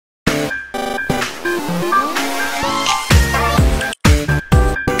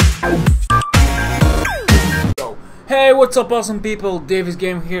What's up, awesome people? Davy's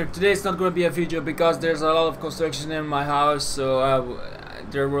game here. Today it's not going to be a video because there's a lot of construction in my house, so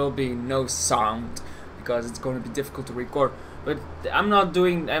there will be no sound because it's going to be difficult to record. But I'm not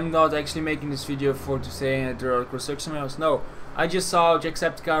actually making this video to say that there are construction in my house. No, I just saw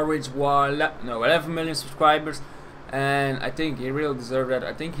Jacksepticeye reach 11 million subscribers, and I think he really deserved that.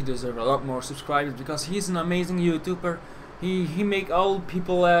 I think he deserves a lot more subscribers because he's an amazing YouTuber. He make all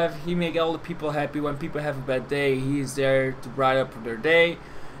people laugh. He make all the people happy. When people have a bad day, he's there to brighten up their day,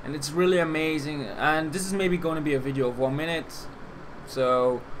 and it's really amazing. And this is maybe going to be a video of 1 minute,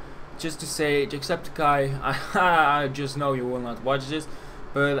 so just to say, Jacksepticeye, I just know you will not watch this,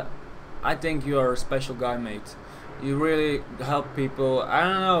 but I think you are a special guy, mate. You really help people. I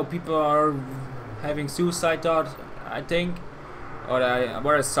don't know, people are having suicide thoughts, I think, or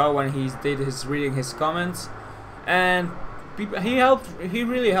what I saw when he did his reading his comments, and he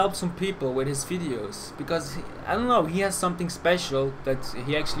really helped some people with his videos because I don't know, he has something special that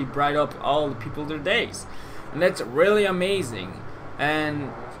he actually brighten up all the people their days, and that's really amazing.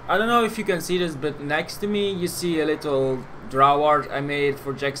 And I don't know if you can see this, but next to me you see a little draw art I made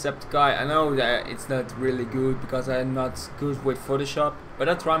for Jacksepticeye. I know that it's not really good because I'm not good with Photoshop, but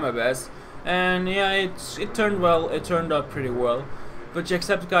I try my best, and yeah, it turned well. It turned out pretty well. But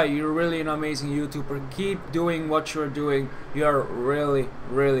Jacksepticeye, you're really an amazing YouTuber. Keep doing what you're doing. You're really,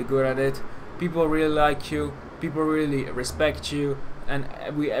 really good at it. People really like you. People really respect you, and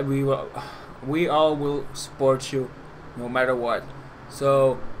we all will support you, no matter what.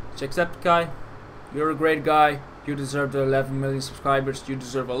 So, Jacksepticeye, you're a great guy. You deserve the 11 million subscribers. You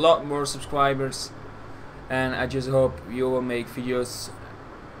deserve a lot more subscribers, and I just hope you will make videos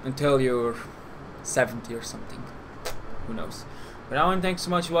until you're 70 or something. Who knows? But now, thanks so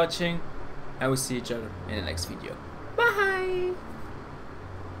much for watching, and we'll see each other in the next video. Bye!